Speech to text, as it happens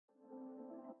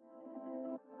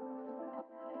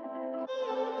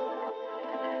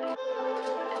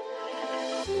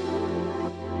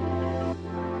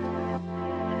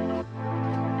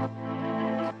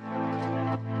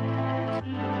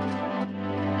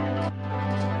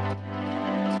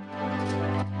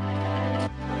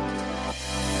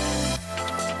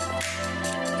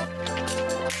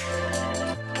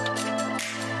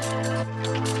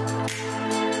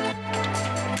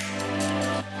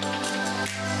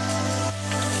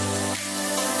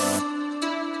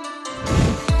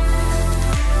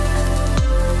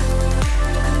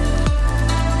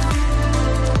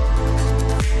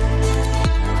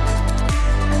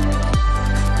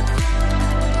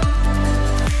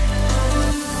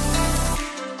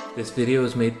This video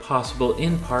is made possible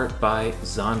in part by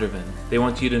Zondervan. They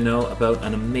want you to know about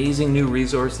an amazing new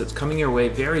resource that's coming your way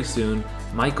very soon,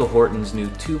 Michael Horton's new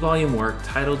 2-volume work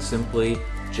titled simply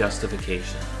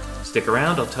Justification. Stick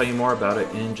around, I'll tell you more about it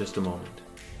in just a moment.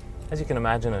 As you can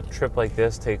imagine, a trip like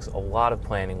this takes a lot of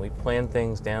planning. We plan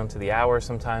things down to the hour,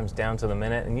 sometimes down to the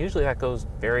minute, and usually that goes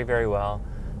very, very well.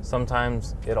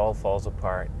 Sometimes it all falls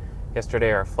apart.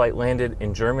 Yesterday our flight landed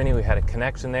in Germany. We had a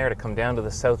connection there to come down to the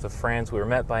south of France. We were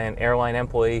met by an airline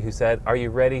employee who said, "Are you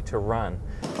ready to run?"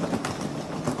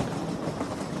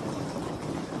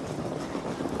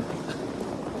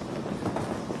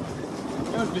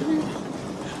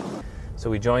 So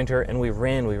we joined her and we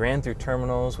ran through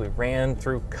terminals, we ran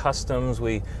through customs,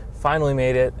 we finally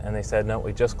made it, and they said, "No,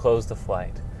 we just closed the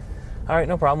flight." All right,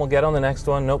 no problem, we'll get on the next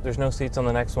one. Nope, there's no seats on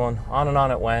the next one. On and on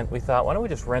it went. We thought, why don't we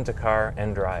just rent a car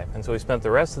and drive? And so we spent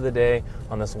the rest of the day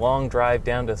on this long drive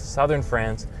down to southern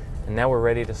France, and now we're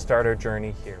ready to start our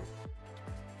journey here.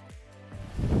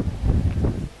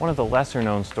 One of the lesser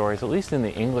known stories, at least in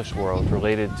the English world,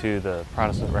 related to the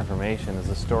Protestant Reformation is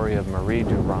the story of Marie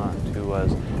Durand, who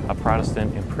was a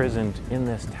Protestant imprisoned in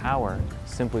this tower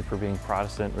simply for being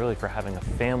Protestant, really for having a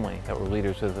family that were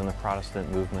leaders within the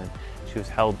Protestant movement. She was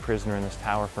held prisoner in this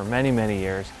tower for many, many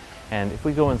years. And if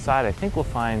we go inside, I think we'll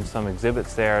find some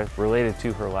exhibits there related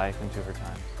to her life and to her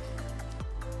times.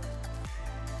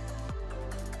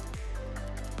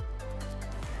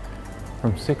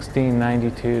 From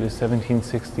 1692 to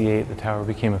 1768, the tower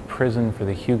became a prison for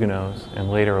the Huguenots and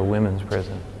later a women's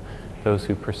prison, those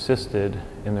who persisted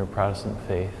in their Protestant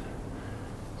faith.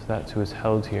 So that's who was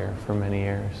held here for many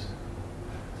years.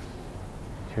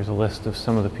 Here's a list of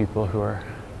some of the people who are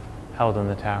held in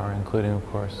the tower, including,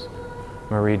 of course,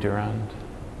 Marie Durand.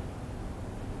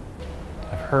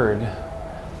 I've heard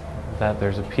that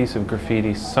there's a piece of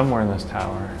graffiti somewhere in this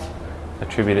tower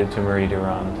attributed to Marie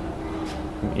Durand.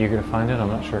 I'm eager to find it. I'm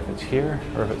not sure if it's here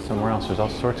or if it's somewhere else. There's all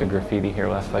sorts of graffiti here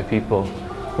left by people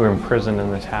who are imprisoned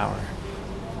in the tower.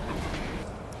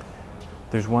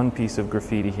 There's one piece of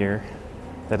graffiti here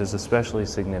that is especially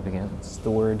significant. It's the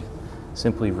word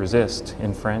simply resist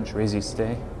in French,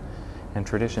 résister. And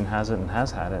tradition has it and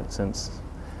has had it since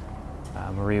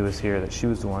Marie was here, that she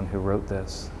was the one who wrote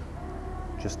this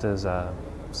just as a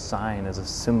sign, as a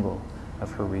symbol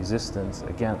of her resistance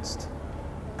against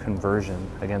conversion,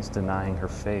 against denying her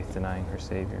faith, denying her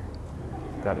Savior.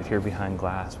 Got it here behind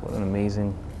glass. What an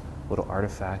amazing little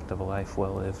artifact of a life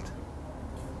well lived.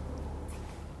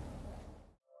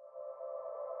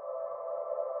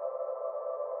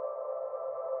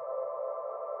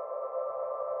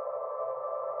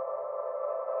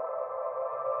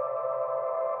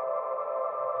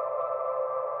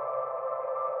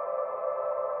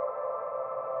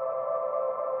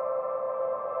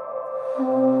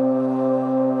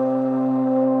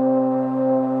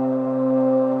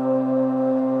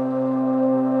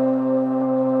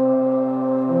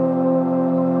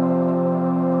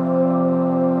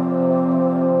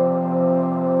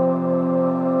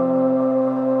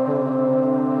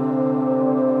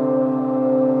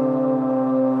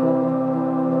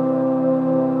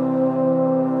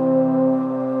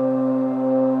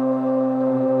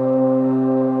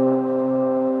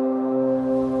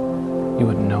 You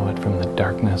wouldn't know it from the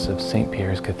darkness of St.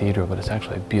 Pierre's Cathedral, but it's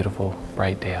actually a beautiful,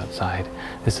 bright day outside.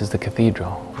 This is the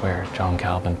cathedral where John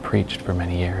Calvin preached for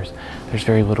many years. There's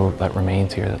very little that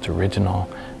remains here that's original.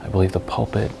 I believe the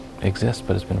pulpit exists,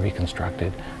 but it's been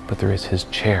reconstructed. But there is his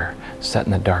chair set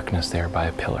in the darkness there by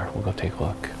a pillar. We'll go take a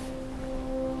look.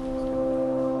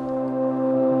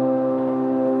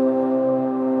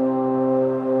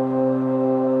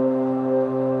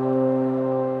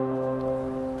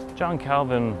 John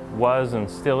Calvin was and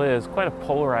still is quite a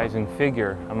polarizing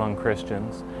figure among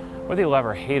Christians. Whether you love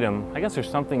or hate him, I guess there's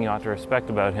something you ought to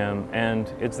respect about him,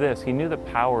 and it's this: he knew the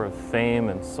power of fame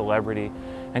and celebrity,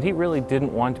 and he really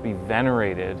didn't want to be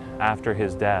venerated after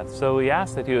his death. So he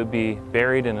asked that he would be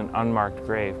buried in an unmarked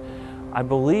grave. I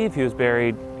believe he was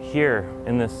buried here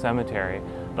in this cemetery.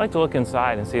 I'd like to look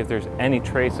inside and see if there's any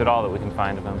trace at all that we can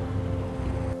find of him.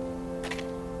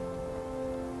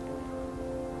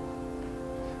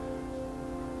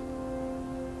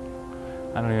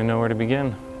 I don't even know where to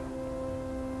begin.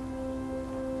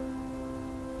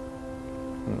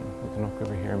 We can look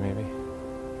over here maybe.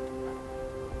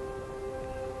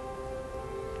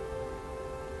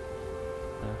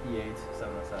 E8,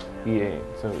 707, yeah.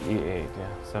 E8, so E8, yeah,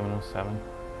 707.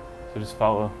 So just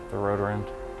follow the road around.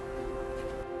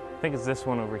 I think it's this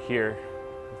one over here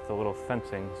with the little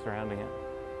fencing surrounding it.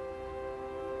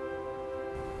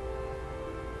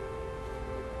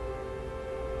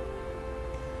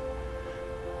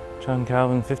 John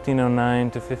Calvin,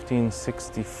 1509 to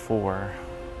 1564.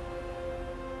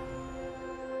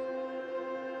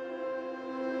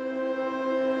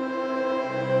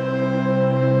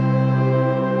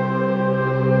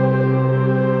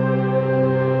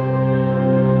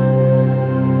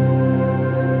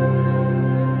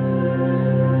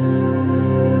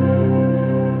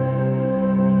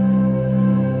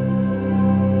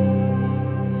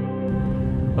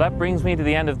 Well, that brings me to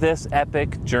the end of this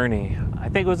epic journey. I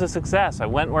think it was a success. I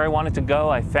went where I wanted to go.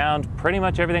 I found pretty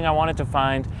much everything I wanted to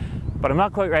find, but I'm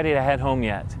not quite ready to head home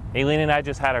yet. Aileen and I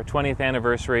just had our 20th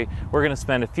anniversary. We're going to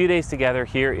spend a few days together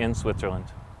here in Switzerland.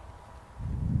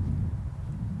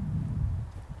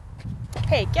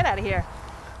 Hey, get out of here.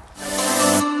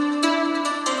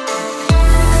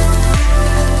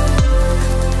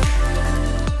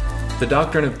 The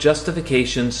doctrine of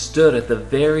justification stood at the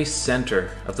very center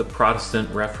of the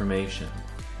Protestant Reformation.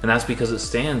 And that's because it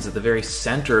stands at the very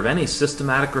center of any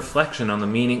systematic reflection on the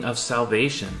meaning of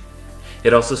salvation.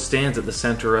 It also stands at the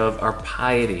center of our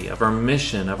piety, of our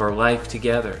mission, of our life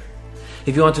together.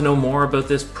 If you want to know more about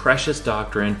this precious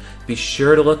doctrine, be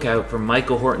sure to look out for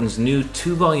Michael Horton's new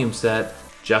 2-volume set,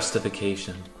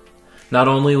 Justification. Not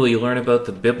only will you learn about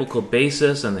the biblical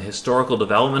basis and the historical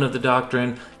development of the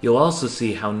doctrine, you'll also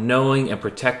see how knowing and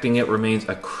protecting it remains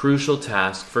a crucial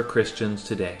task for Christians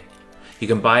today. You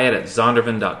can buy it at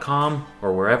zondervan.com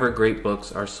or wherever great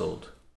books are sold.